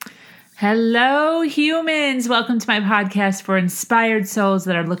Hello, humans. Welcome to my podcast for inspired souls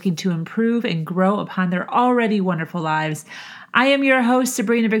that are looking to improve and grow upon their already wonderful lives. I am your host,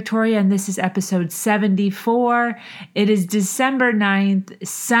 Sabrina Victoria, and this is episode 74. It is December 9th,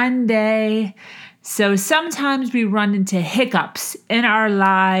 Sunday. So sometimes we run into hiccups in our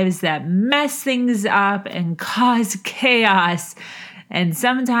lives that mess things up and cause chaos. And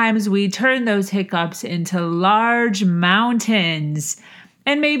sometimes we turn those hiccups into large mountains.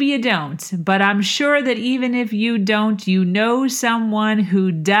 And maybe you don't, but I'm sure that even if you don't, you know someone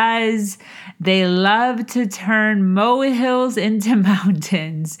who does. They love to turn molehills into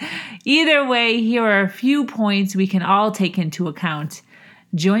mountains. Either way, here are a few points we can all take into account.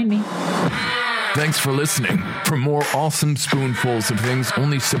 Join me. Thanks for listening. For more awesome spoonfuls of things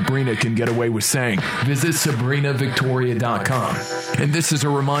only Sabrina can get away with saying, visit SabrinaVictoria.com. And this is a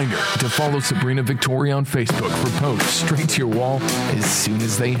reminder to follow Sabrina Victoria on Facebook for posts straight to your wall as soon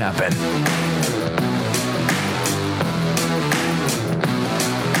as they happen.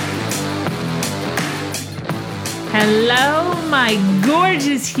 Hello, my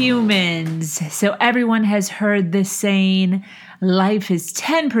gorgeous humans. So everyone has heard this saying, life is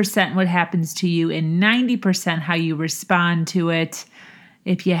 10% what happens to you and 90% how you respond to it.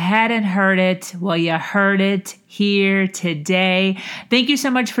 If you hadn't heard it, well, you heard it here today. Thank you so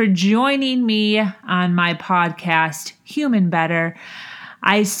much for joining me on my podcast, Human Better.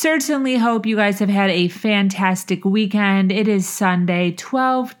 I certainly hope you guys have had a fantastic weekend. It is Sunday,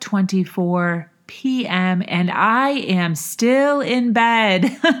 12:24 p.m. and I am still in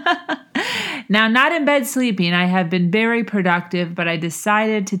bed. Now, not in bed sleeping. I have been very productive, but I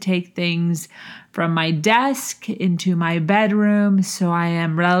decided to take things from my desk into my bedroom, so I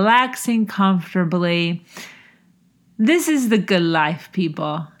am relaxing comfortably. This is the good life,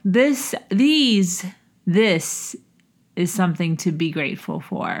 people. This is something to be grateful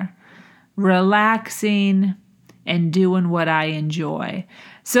for. Relaxing and doing what I enjoy.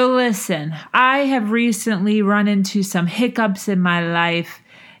 So listen, I have recently run into some hiccups in my life,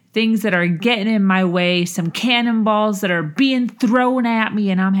 things that are getting in my way, some cannonballs that are being thrown at me,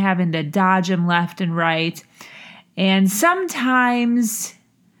 and I'm having to dodge them left and right. And sometimes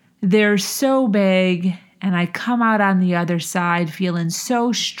they're so big, and I come out on the other side feeling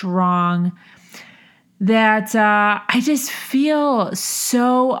so strong that I just feel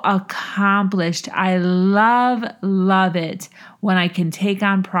so accomplished. I love it when I can take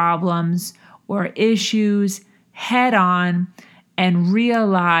on problems or issues head on and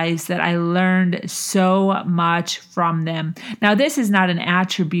realize that I learned so much from them. Now, this is not an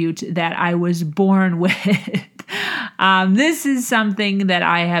attribute that I was born with. This is something that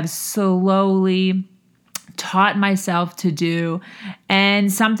I have slowly taught myself to do,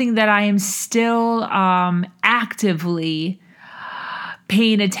 and something that I am still actively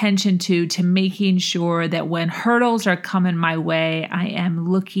paying attention to making sure that when hurdles are coming my way, I am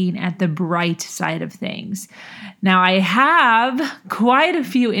looking at the bright side of things. Now, I have quite a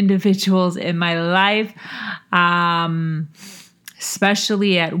few individuals in my life,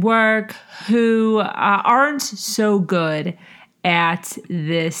 especially at work, who aren't so good at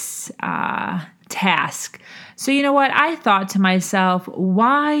this task. So you know what? I thought to myself,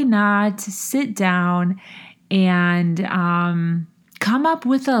 why not sit down and come up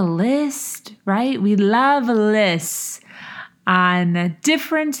with a list, right? We love lists on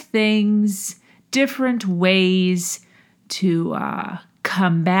different things, different ways to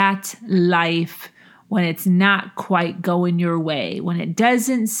combat life when it's not quite going your way, when it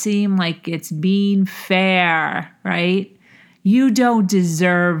doesn't seem like it's being fair, right? You don't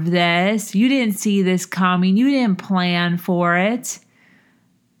deserve this. You didn't see this coming. You didn't plan for it.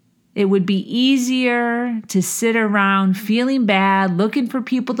 It would be easier to sit around feeling bad, looking for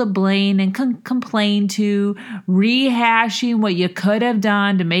people to blame and complain to, rehashing what you could have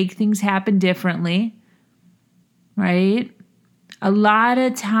done to make things happen differently, right? A lot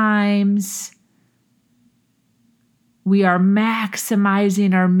of times we are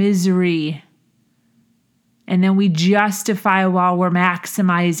maximizing our misery, and then we justify while we're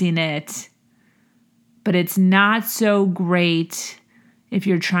maximizing it. But it's not so great if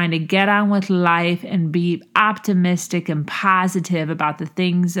you're trying to get on with life and be optimistic and positive about the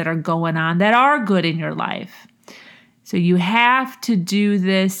things that are going on that are good in your life. So you have to do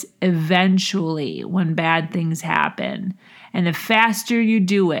this eventually when bad things happen. And the faster you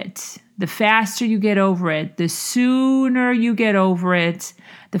do it, the faster you get over it, the sooner you get over it,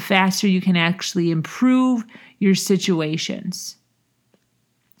 the faster you can actually improve your situations.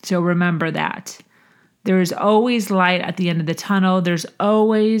 So remember that. There is always light at the end of the tunnel. There's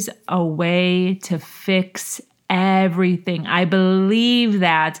always a way to fix everything. I believe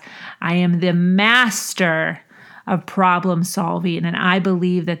that I am the master of problem solving, and I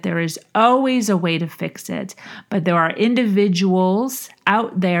believe that there is always a way to fix it. But there are individuals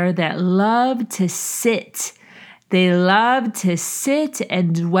out there that love to sit. They love to sit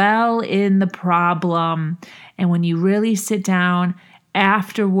and dwell in the problem. And when you really sit down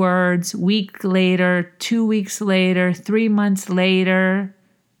afterwards, week later, 2 weeks later, 3 months later,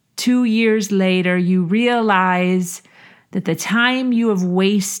 2 years later, you realize that the time you have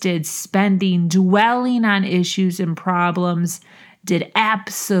wasted spending dwelling on issues and problems did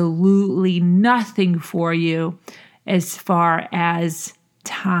absolutely nothing for you as far as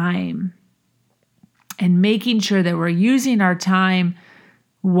time. And making sure that we're using our time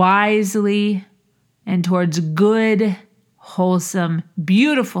wisely and towards good, wholesome,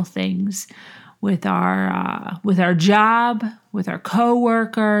 beautiful things with our job, with our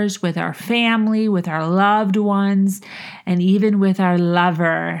coworkers, with our family, with our loved ones, and even with our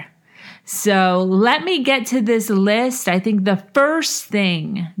lover. So let me get to this list. I think the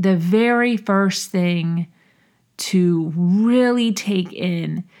very first thing to really take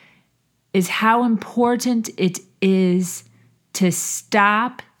in is how important it is to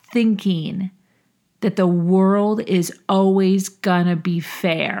stop thinking that the world is always gonna be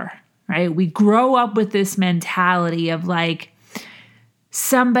fair, right? We grow up with this mentality of like,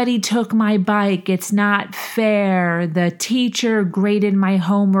 somebody took my bike, it's not fair. The teacher graded my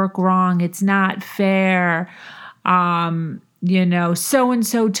homework wrong, it's not fair.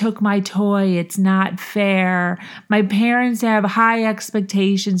 So-and-so took my toy, it's not fair. My parents have high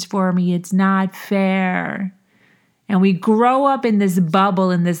expectations for me, it's not fair. And we grow up in this bubble,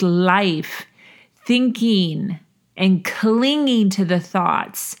 in this life, thinking and clinging to the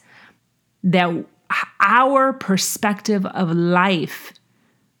thoughts that our perspective of life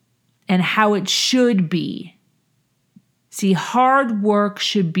and how it should be. See, hard work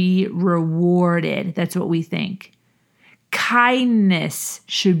should be rewarded. That's what we think. Kindness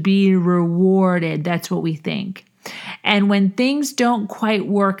should be rewarded. That's what we think. And when things don't quite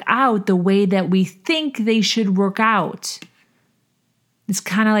work out the way that we think they should work out, it's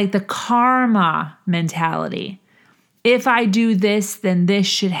kind of like the karma mentality. If I do this, then this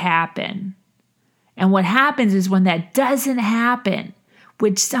should happen. And what happens is when that doesn't happen,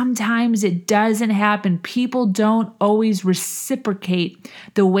 which sometimes it doesn't happen, people don't always reciprocate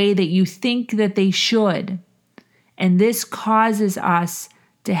the way that you think that they should. And this causes us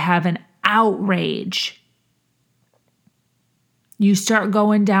to have an outrage. You start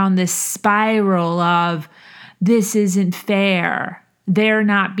going down this spiral of, this isn't fair. They're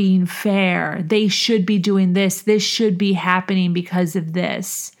not being fair. They should be doing this. This should be happening because of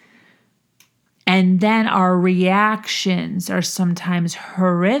this. And then our reactions are sometimes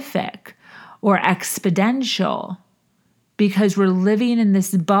horrific or exponential because we're living in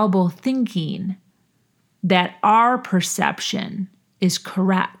this bubble thinking that our perception is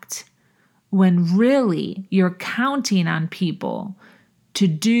correct when really you're counting on people to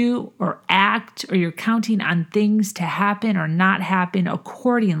do or act, or you're counting on things to happen or not happen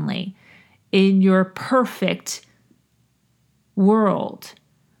accordingly in your perfect world.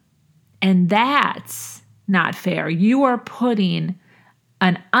 And that's not fair. You are putting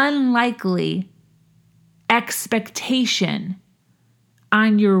an unlikely expectation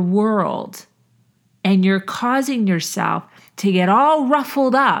on your world, and you're causing yourself to get all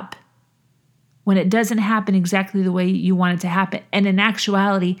ruffled up when it doesn't happen exactly the way you want it to happen. And in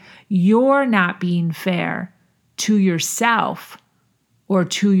actuality, you're not being fair to yourself or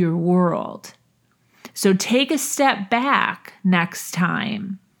to your world. So take a step back next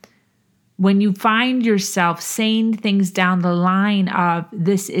time when you find yourself saying things down the line of,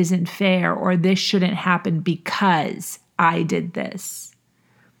 this isn't fair, or this shouldn't happen because I did this.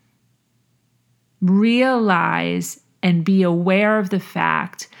 Realize and be aware of the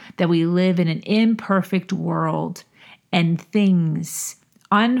fact that we live in an imperfect world, and things,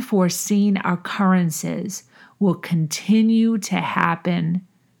 unforeseen occurrences, will continue to happen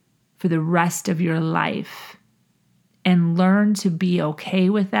for the rest of your life. And learn to be okay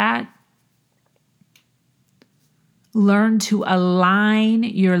with that. Learn to align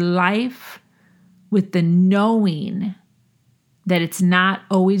your life with the knowing that it's not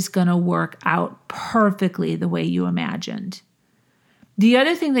always going to work out perfectly the way you imagined. The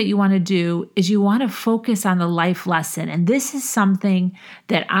other thing that you want to do is you want to focus on the life lesson. And this is something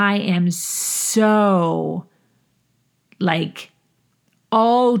that I am so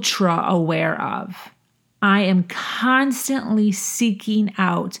ultra aware of. I am constantly seeking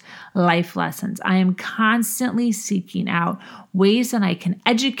out life lessons. I am constantly seeking out ways that I can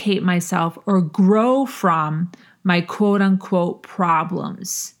educate myself or grow from my quote unquote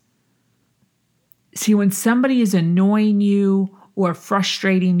problems. See, when somebody is annoying you or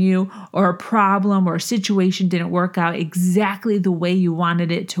frustrating you, or a problem or a situation didn't work out exactly the way you wanted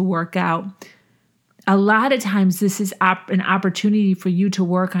it to work out, a lot of times this is an opportunity for you to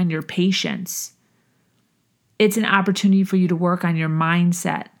work on your patience. It's an opportunity for you to work on your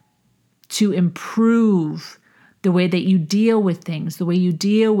mindset, to improve the way that you deal with things, the way you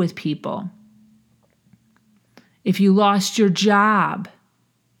deal with people. If you lost your job,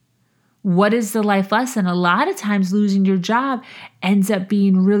 what is the life lesson? A lot of times losing your job ends up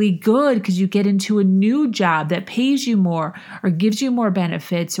being really good because you get into a new job that pays you more or gives you more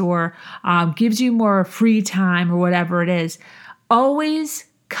benefits or gives you more free time or whatever it is. Always,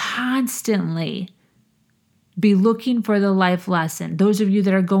 constantly be looking for the life lesson. Those of you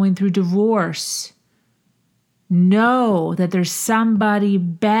that are going through divorce, know that there's somebody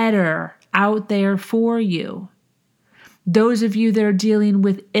better out there for you. Those of you that are dealing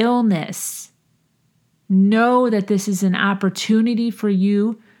with illness, know that this is an opportunity for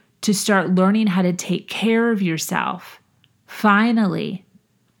you to start learning how to take care of yourself. Finally,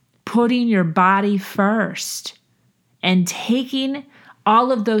 putting your body first and taking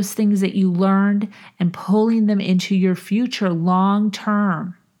all of those things that you learned and pulling them into your future long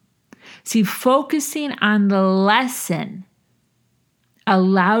term. See, focusing on the lesson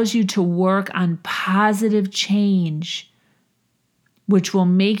allows you to work on positive change, which will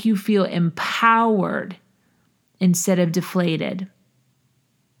make you feel empowered instead of deflated.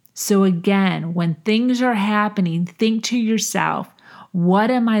 So again, when things are happening, think to yourself, what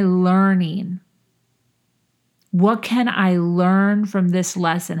am I learning? What can I learn from this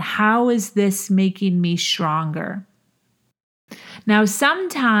lesson? How is this making me stronger? Now,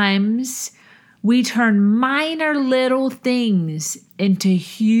 sometimes we turn minor little things into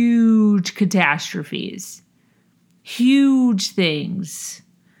huge catastrophes. Huge things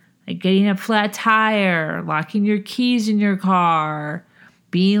like getting a flat tire, locking your keys in your car,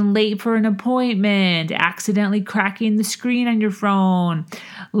 being late for an appointment, accidentally cracking the screen on your phone.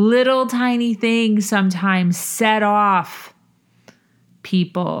 Little tiny things sometimes set off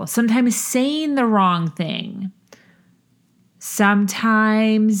people. Sometimes saying the wrong thing.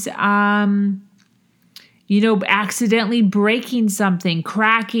 Sometimes, accidentally breaking something,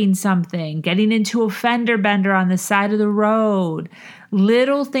 cracking something, getting into a fender bender on the side of the road.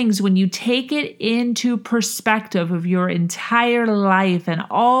 Little things, when you take it into perspective of your entire life and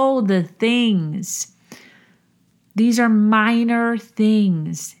all the things, these are minor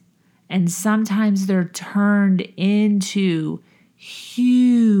things. And sometimes they're turned into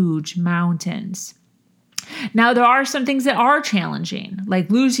huge mountains. Now, there are some things that are challenging,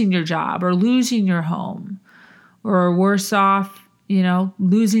 like losing your job or losing your home, or worse off,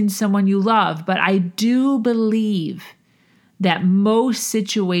 losing someone you love. But I do believe that most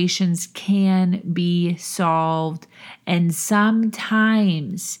situations can be solved. And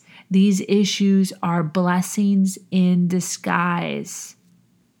sometimes these issues are blessings in disguise.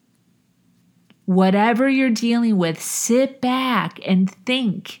 Whatever you're dealing with, sit back and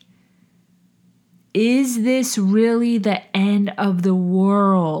think, is this really the end of the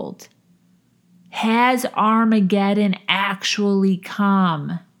world? Has Armageddon actually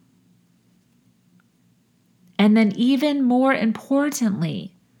come? And then even more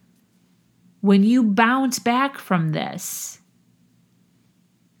importantly, when you bounce back from this,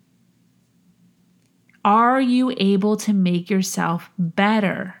 are you able to make yourself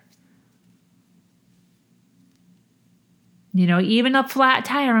better? Even a flat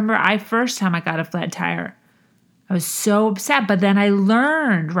tire. Remember, first time I got a flat tire, I was so upset, but then I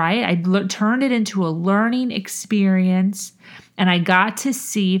learned, right? I turned it into a learning experience, and I got to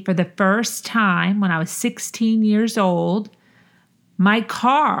see for the first time when I was 16 years old, my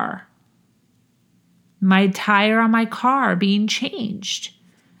tire on my car being changed.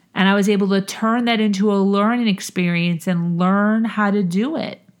 And I was able to turn that into a learning experience and learn how to do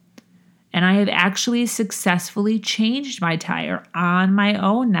it. And I have actually successfully changed my tire on my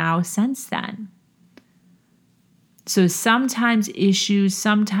own now since then. So sometimes issues,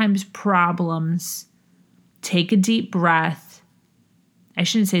 sometimes problems, take a deep breath. I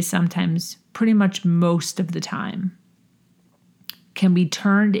shouldn't say sometimes, pretty much most of the time, can be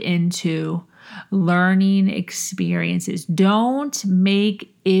turned into learning experiences. Don't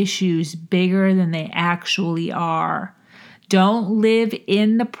make issues bigger than they actually are. Don't live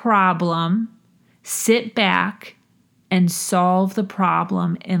in the problem. Sit back and solve the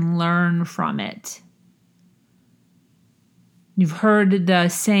problem and learn from it. You've heard the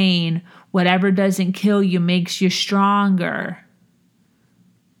saying, whatever doesn't kill you makes you stronger.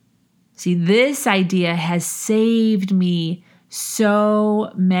 See, this idea has saved me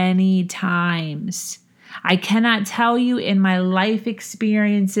so many times. I cannot tell you in my life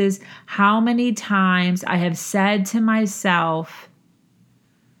experiences how many times I have said to myself,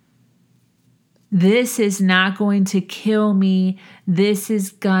 this is not going to kill me. This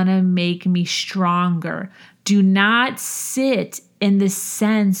is going to make me stronger. Do not sit in the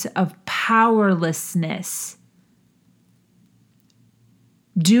sense of powerlessness.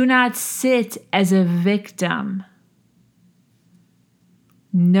 Do not sit as a victim.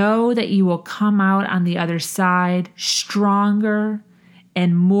 Know that you will come out on the other side stronger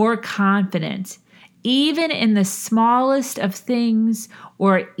and more confident, even in the smallest of things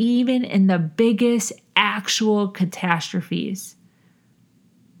or even in the biggest actual catastrophes.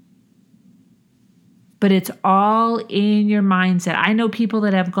 But it's all in your mindset. I know people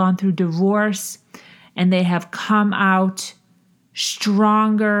that have gone through divorce and they have come out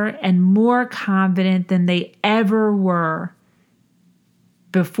stronger and more confident than they ever were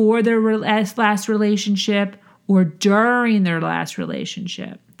before their last relationship or during their last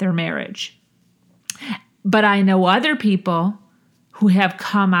relationship, their marriage. But I know other people who have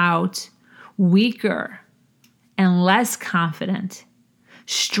come out weaker and less confident,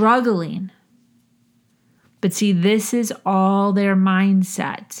 struggling. But see, this is all their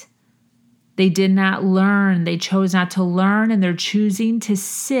mindset. They did not learn. They chose not to learn, and they're choosing to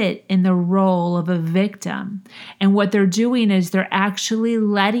sit in the role of a victim. And what they're doing is they're actually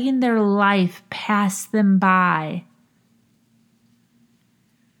letting their life pass them by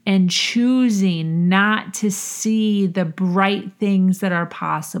and choosing not to see the bright things that are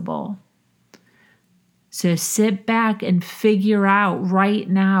possible. So sit back and figure out right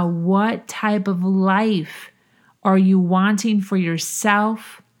now, what type of life are you wanting for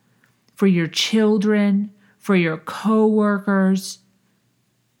yourself, for your children, for your coworkers,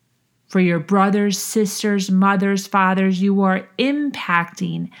 for your brothers, sisters, mothers, fathers? You are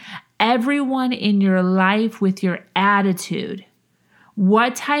impacting everyone in your life with your attitude.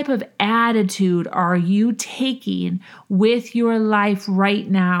 What type of attitude are you taking with your life right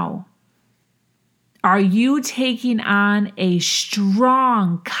now? Are you taking on a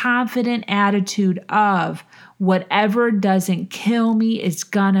strong, confident attitude of whatever doesn't kill me is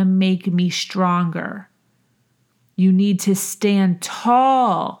gonna make me stronger? You need to stand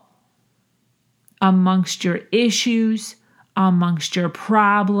tall amongst your issues, amongst your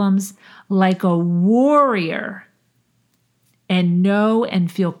problems, like a warrior, and know and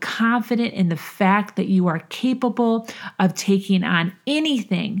feel confident in the fact that you are capable of taking on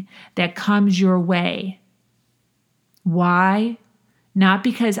anything that comes your way. Why? Not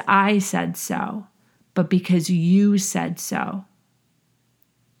because I said so, but because you said so.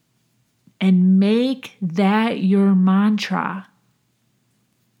 And make that your mantra.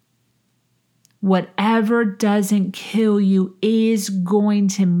 Whatever doesn't kill you is going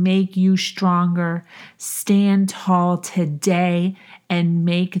to make you stronger. Stand tall today and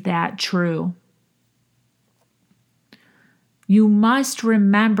make that true. You must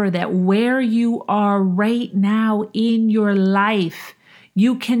remember that where you are right now in your life,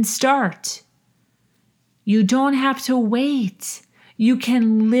 you can start. You don't have to wait. You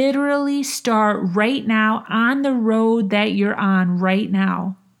can literally start right now on the road that you're on right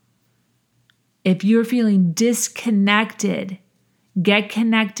now. If you're feeling disconnected, get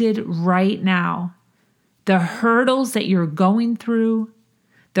connected right now. The hurdles that you're going through,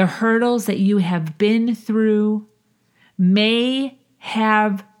 the hurdles that you have been through may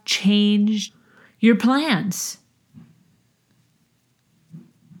have changed your plans.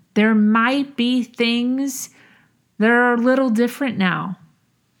 There might be things that are a little different now.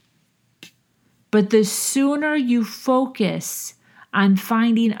 But the sooner you focus on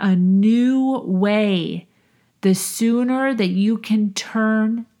finding a new way, the sooner that you can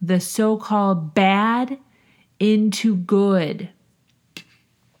turn the so-called bad into good.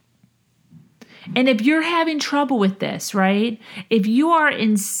 And if you're having trouble with this, right? If you are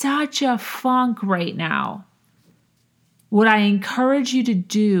in such a funk right now, what I encourage you to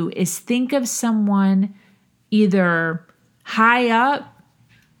do is think of someone either high up,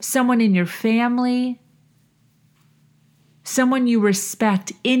 someone in your family, someone you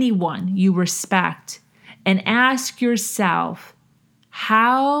respect, anyone you respect, and ask yourself,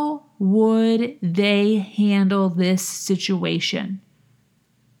 how would they handle this situation?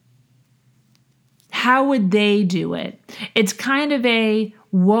 How would they do it? It's kind of a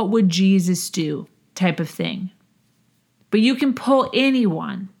what would Jesus do type of thing. But you can pull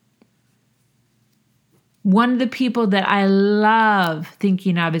anyone. One of the people that I love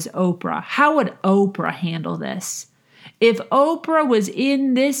thinking of is Oprah. How would Oprah handle this? If Oprah was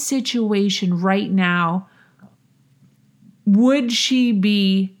in this situation right now, would she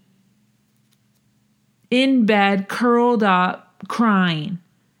be in bed, curled up, crying?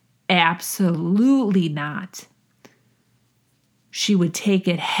 Absolutely not. She would take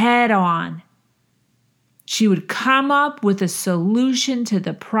it head on. She would come up with a solution to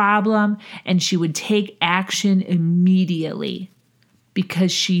the problem, and she would take action immediately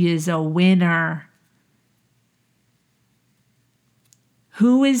because she is a winner.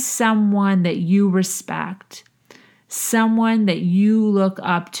 Who is someone that you respect, someone that you look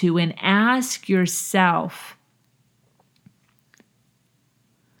up to, and ask yourself,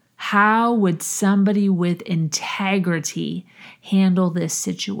 how would somebody with integrity handle this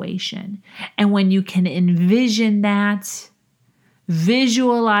situation? And when you can envision that,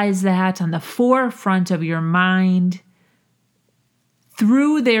 visualize that on the forefront of your mind,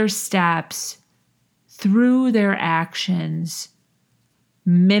 through their steps, through their actions,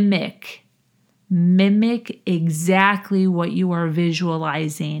 mimic exactly what you are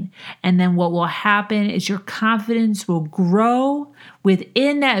visualizing. And then what will happen is your confidence will grow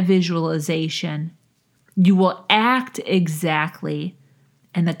within that visualization. You will act exactly,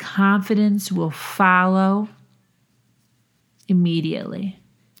 and the confidence will follow immediately.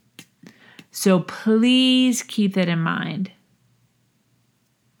 So please keep that in mind.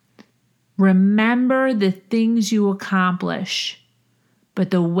 Remember the things you accomplish, but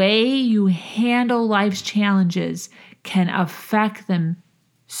the way you handle life's challenges can affect them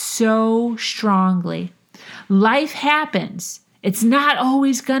so strongly. Life happens. It's not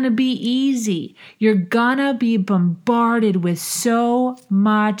always going to be easy. You're going to be bombarded with so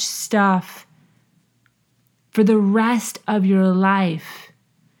much stuff for the rest of your life.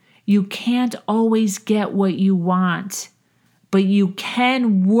 You can't always get what you want, but you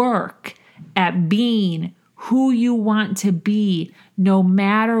can work at being who you want to be, no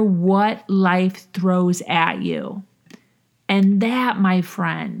matter what life throws at you. And that, my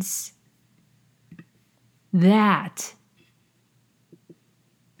friends, that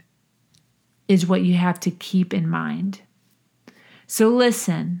is what you have to keep in mind. So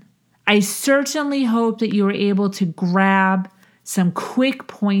listen, I certainly hope that you were able to grab some quick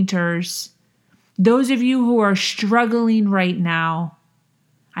pointers. Those of you who are struggling right now,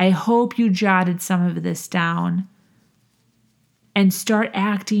 I hope you jotted some of this down and start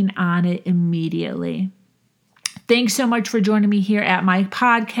acting on it immediately. Thanks so much for joining me here at my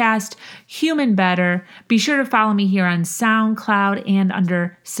podcast, Human Better. Be sure to follow me here on SoundCloud and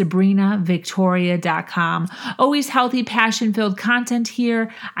under SabrinaVictoria.com. Always healthy, passion-filled content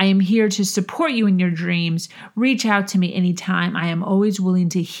here. I am here to support you in your dreams. Reach out to me anytime. I am always willing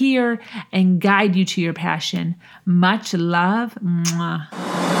to hear and guide you to your passion. Much love. Mwah.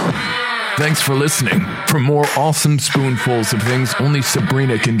 Thanks for listening. For more awesome spoonfuls of things only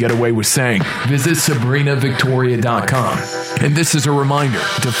Sabrina can get away with saying, visit SabrinaVictoria.com. And this is a reminder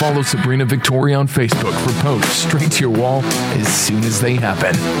to follow Sabrina Victoria on Facebook for posts straight to your wall as soon as they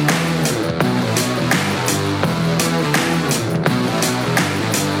happen.